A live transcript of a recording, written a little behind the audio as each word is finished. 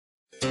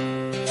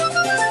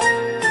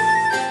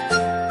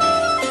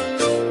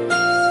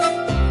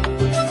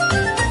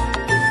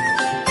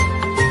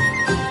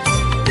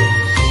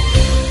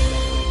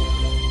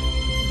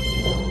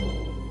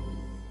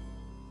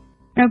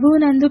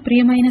ప్రభువునందు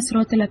ప్రియమైన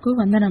శ్రోతలకు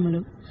వందనములు.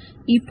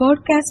 ఈ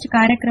పోడ్కాస్ట్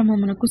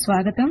కార్యక్రమమునకు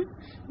స్వాగతం.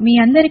 మీ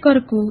అందరి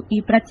కొరకు ఈ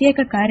ప్రత్యేక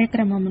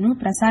కార్యక్రమమును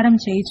ప్రసారం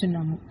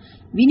చేయుచున్నాము.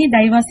 విని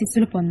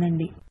దైవాశీస్సులు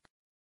పొందండి.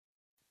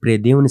 ప్రియ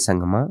దేవుని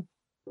సంగమా,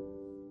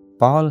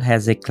 పాల్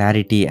హ్యాజ్ ఎ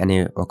క్లారిటీ అనే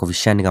ఒక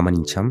విషయాన్ని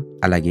గమనించాం.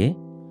 అలాగే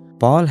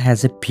పాల్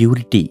హ్యాజ్ ఎ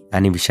ప్యూరిటీ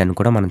అనే విషయాన్ని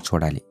కూడా మనం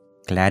చూడాలి.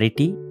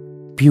 Clarity,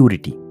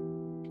 purity.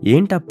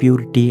 ఏంటా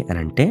ప్యూరిటీ అని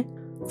అంటే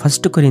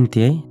 1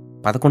 కొరింథీ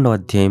 11వ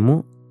అధ్యాయము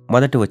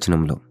 1వ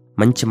వచనంలో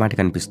మంచి మాట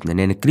కనిపిస్తుంది.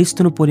 నేను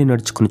క్రీస్తును పోలి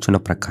నడుచుకునిచున్న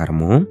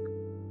ప్రకారము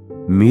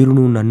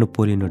మీరును నన్ను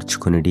పోలి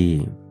నడుచుకునిడి.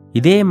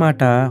 ఇదే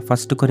మాట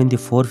 1 కొరింథీ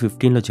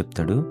 4:15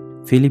 చెప్తాడు.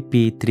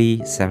 ఫిలిప్పీ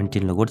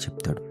 3:17 కూడా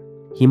చెప్తాడు.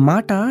 ఈ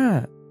మాట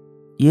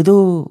ఏదో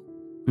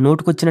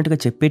నోటుకొచ్చినట్టుగా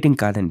చెప్పేయటం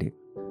కాదండి.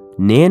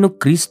 నేను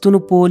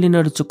క్రీస్తును పోలి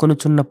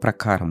నడుచుకొనుచున్న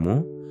ప్రకారము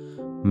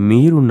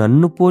మీరు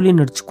నన్ను పోలి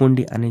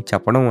నడుచుకోండి అని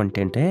చెప్పడం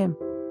అంటే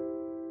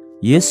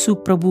యేసు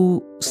ప్రభు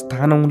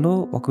స్థానంలో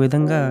ఒక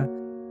విధంగా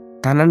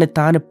తనని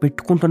తాను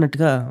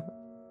పెట్టుకుంటున్నట్టుగా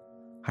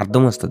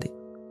అర్థం వస్తుంది.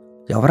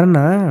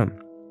 ఎవరన్నా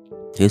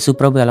యేసు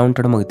ప్రభు ఎలా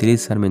ఉంటాడో మాకు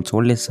తెలియదు సార్, మేము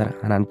చూడలేదు సార్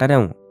అని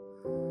అంటారేమో.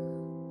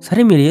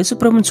 సరే, మీరు యేసు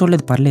ప్రభుని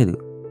చూడలేదు, పర్లేదు,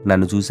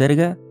 నన్ను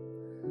చూశారుగా.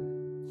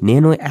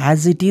 నేను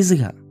as it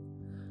ఈజ్గా,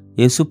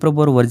 Yesu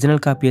Prabhu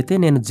original copy అయితే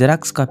నేను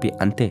జిరాక్స్ కాపీ,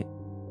 అంతే.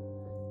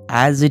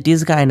 యాజ్ ఇట్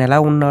ఈజ్గా ఆయన ఎలా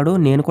ఉన్నాడో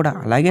నేను కూడా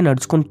అలాగే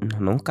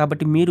నడుచుకుంటున్నాను.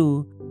 కాబట్టి మీరు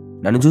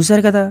నన్ను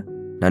చూశారు కదా,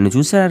 నన్ను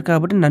చూశారు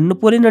కాబట్టి నన్ను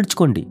పోలి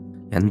నడుచుకోండి.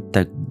 ఎంత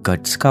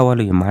గట్స్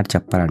కావాలో ఈ మాట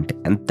చెప్పాలంటే,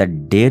 ఎంత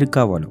డేర్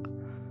కావాలో.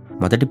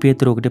 1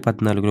 పేతురు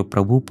 1:14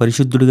 ప్రభు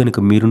పరిశుద్ధుడు గనుక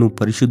మీరును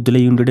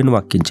పరిశుద్ధులై ఉండుడని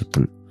వాక్యం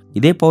చెప్తుంది.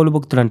 ఇదే పౌలు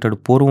భక్తుడు అంటాడు,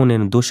 పూర్వం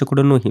నేను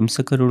దోషకుడను,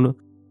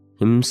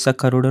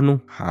 హింసకరుడను,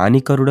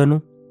 హానికరుడను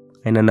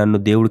ఆయన నన్ను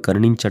దేవుడు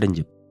కరుణించాడని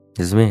చెప్పి.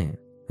 నిజమే,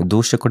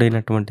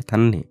 దోషకుడైనటువంటి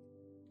తనని,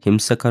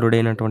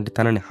 హింసకరుడైనటువంటి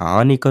తనని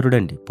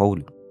హానికరుడండి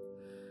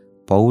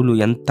పౌలు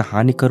ఎంత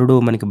హానికరుడో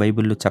మనకి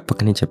బైబిల్లో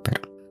చెప్పకనే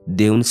చెప్పారు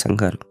దేవుని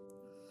సంఘాలు.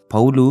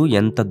 పౌలు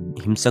ఎంత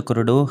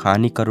హింసకరుడో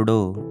హానికరుడో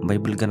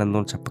బైబిల్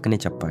గ్రంథం చెప్పకనే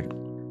చెప్పాడు.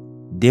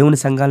 దేవుని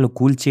సంఘాలను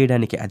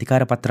కూల్చేయడానికి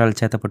అధికార పత్రాలు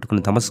చేత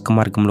పట్టుకుని దమస్కు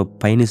మార్గంలో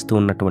పయనిస్తూ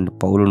ఉన్నటువంటి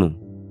పౌలును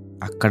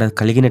అక్కడ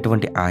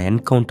కలిగినటువంటి ఆ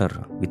ఎన్కౌంటర్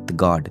విత్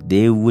గాడ్,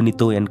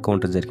 దేవునితో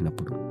ఎన్కౌంటర్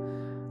జరిగినప్పుడు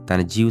తన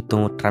జీవితం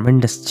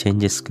ట్రమెండస్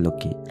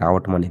చేంజెస్లోకి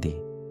రావటం అనేది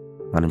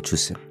మనం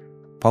చూసాం.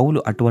 పౌలు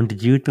అటువంటి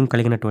జీవితం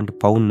కలిగినటువంటి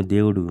పౌలును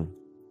దేవుడు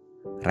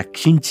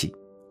రక్షించి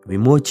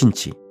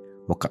విమోచించి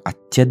ఒక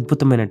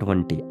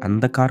అత్యద్భుతమైనటువంటి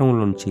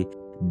అంధకారంలోంచి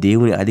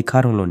దేవుని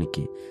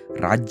అధికారంలోనికి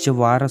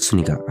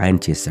రాజ్యవారసునిగా ఆయన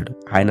చేశాడు.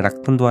 ఆయన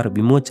రక్తం ద్వారా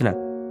విమోచన,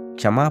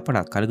 క్షమాపణ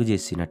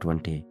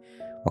కలుగజేసినటువంటి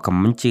ఒక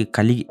మంచి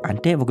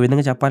అంటే ఒక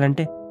విధంగా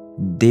చెప్పాలంటే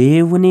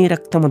దేవుని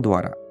రక్తము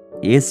ద్వారా,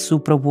 యేసు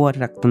ప్రభు వారి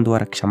రక్తం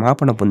ద్వారా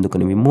క్షమాపణ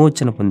పొందుకొని,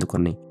 విమోచన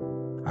పొందుకొని,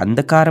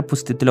 అంధకారపు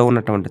స్థితిలో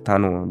ఉన్నటువంటి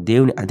తాను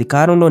దేవుని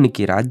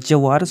అధికారంలోనికి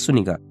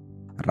రాజ్యవారసునిగా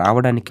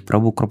రావడానికి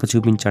ప్రభు కృప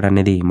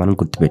చూపించాడనేది మనం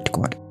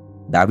గుర్తుపెట్టుకోవాలి.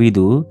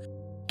 దావీదు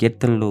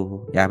కీర్తనలు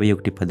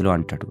 51:10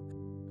 అంటాడు,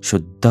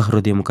 శుద్ధ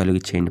హృదయం కలుగు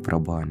చేయండి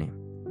ప్రభు అని.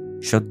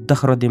 శుద్ధ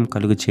హృదయం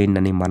కలుగు చేయండి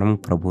అని మనం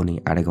ప్రభుని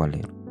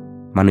అడగలేము.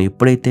 మనం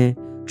ఎప్పుడైతే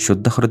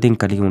శుద్ధ హృదయం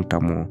కలిగి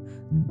ఉంటామో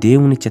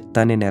దేవుని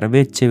చిత్తాన్ని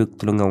నెరవేర్చే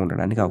వ్యక్తులుగా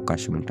ఉండడానికి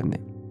అవకాశం ఉంటుంది.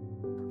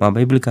 మా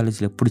బైబిల్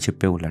కాలేజీలో ఎప్పుడు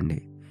చెప్పేవాళ్ళండి,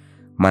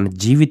 మన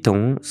జీవితం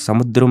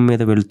సముద్రం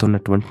మీద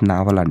వెళుతున్నటువంటి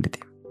నావ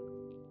లాంటిది.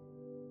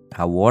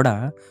 ఆ ఓడ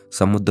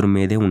సముద్రం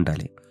మీదే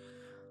ఉండాలి.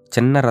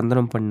 చిన్న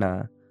రంధ్రం పడిన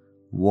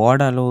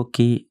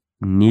ఓడలోకి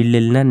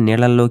నీళ్ళెళ్ళినా,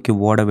 నీళ్ళల్లోకి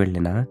ఓడ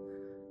వెళ్ళినా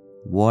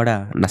ఓడ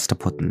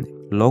నష్టపోతుంది.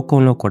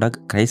 లోకంలో కూడా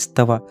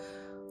క్రైస్తవ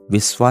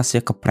విశ్వాస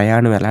యొక్క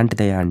ప్రయాణం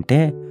ఎలాంటిదయ్యా అంటే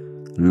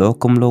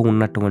లోకంలో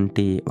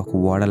ఉన్నటువంటి ఒక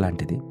ఓడ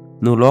లాంటిది.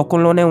 నువ్వు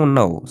లోకంలోనే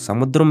ఉన్నావు,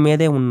 సముద్రం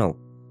మీదే ఉన్నావు,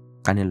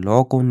 కానీ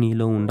లోకం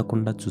నీలో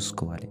ఉండకుండా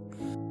చూసుకోవాలి.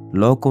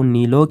 లోకం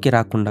నీలోకి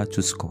రాకుండా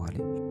చూసుకోవాలి.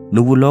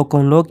 నువ్వు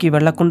లోకంలోకి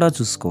వెళ్లకుండా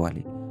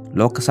చూసుకోవాలి.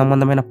 లోక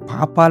సంబంధమైన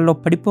పాపాల్లో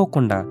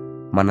పడిపోకుండా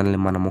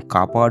మనల్ని మనము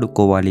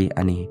కాపాడుకోవాలి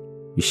అనే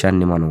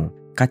విషయాన్ని మనం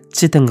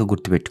ఖచ్చితంగా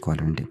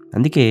గుర్తుపెట్టుకోవాలండి.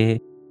 అందుకే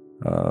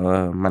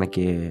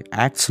మనకి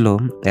యాక్ట్స్లో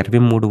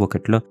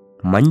 23:1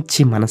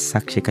 మంచి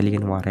మనస్సాక్షి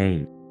కలిగిన వారే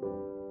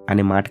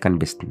అనే మాట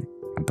కనిపిస్తుంది.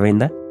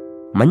 అర్థమైందా?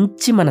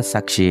 మంచి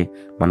మనస్సాక్షి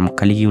మనం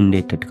కలిగి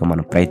ఉండేటట్టుగా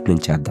మనం ప్రయత్నం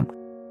చేద్దాం.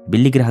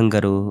 బిల్లీ గ్రహం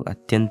గారు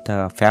అత్యంత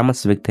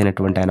ఫేమస్ వ్యక్తి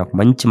అయినటువంటి ఆయన ఒక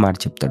మంచి మాట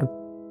చెప్తాడు,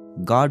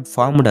 God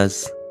formed us,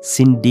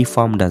 sin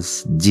deformed us,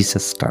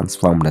 Jesus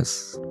transformed us.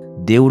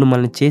 దేవుడు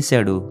మనల్ని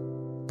చేశాడు,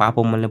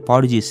 పాపం మనల్ని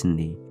పాడు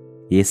చేసింది,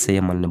 యేసయ్య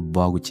మనల్ని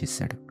బాగు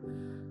చేశాడు.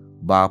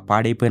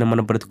 పాడైపోయిన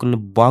మన బ్రతుకుల్ని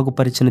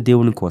బాగుపరిచిన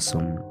దేవుని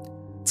కోసం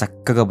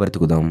చక్కగా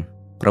బ్రతుకుదాం.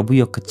 ప్రభు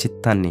యొక్క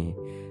చిత్తాన్ని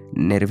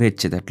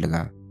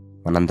నెరవేర్చేటట్లుగా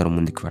మనందరం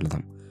ముందుకు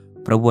వెళదాం.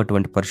 ప్రభు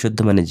అటువంటి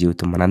పరిశుద్ధమైన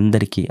జీవితం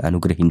మనందరికీ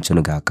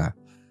అనుగ్రహించునుగాక.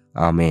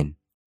 ఆమేన్.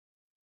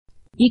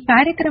 ఈ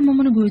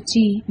కార్యక్రమమును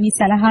గూర్చి మీ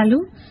సలహాలు,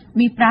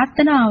 మీ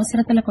ప్రార్థన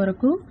అవసరతల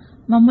కొరకు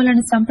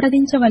మమ్మలను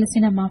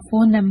సంప్రదించవలసిన మా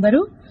ఫోన్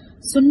నంబరు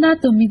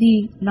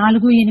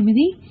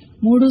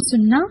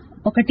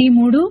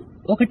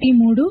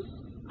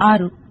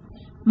 0948301336.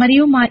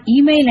 మరియు మా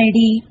ఇమెయిల్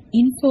ఐడి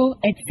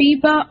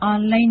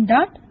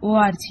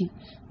info@fibaonline.org.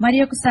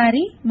 మరి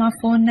ఒకసారి మా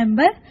phone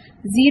number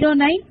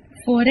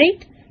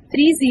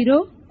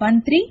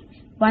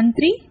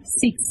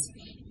 094830131316.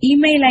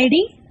 Email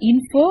ID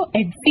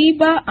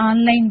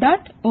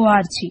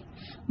info@fibaonline.org.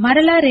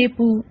 మరలా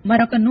రేపు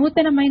మరొక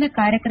నూతనమైన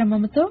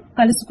కార్యక్రమముతో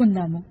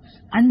కలుసుకుందాము.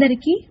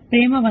 అందరికీ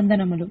ప్రేమ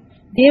వందనములు.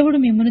 దేవుడు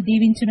మిమ్మును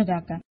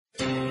దీవించునుగాక.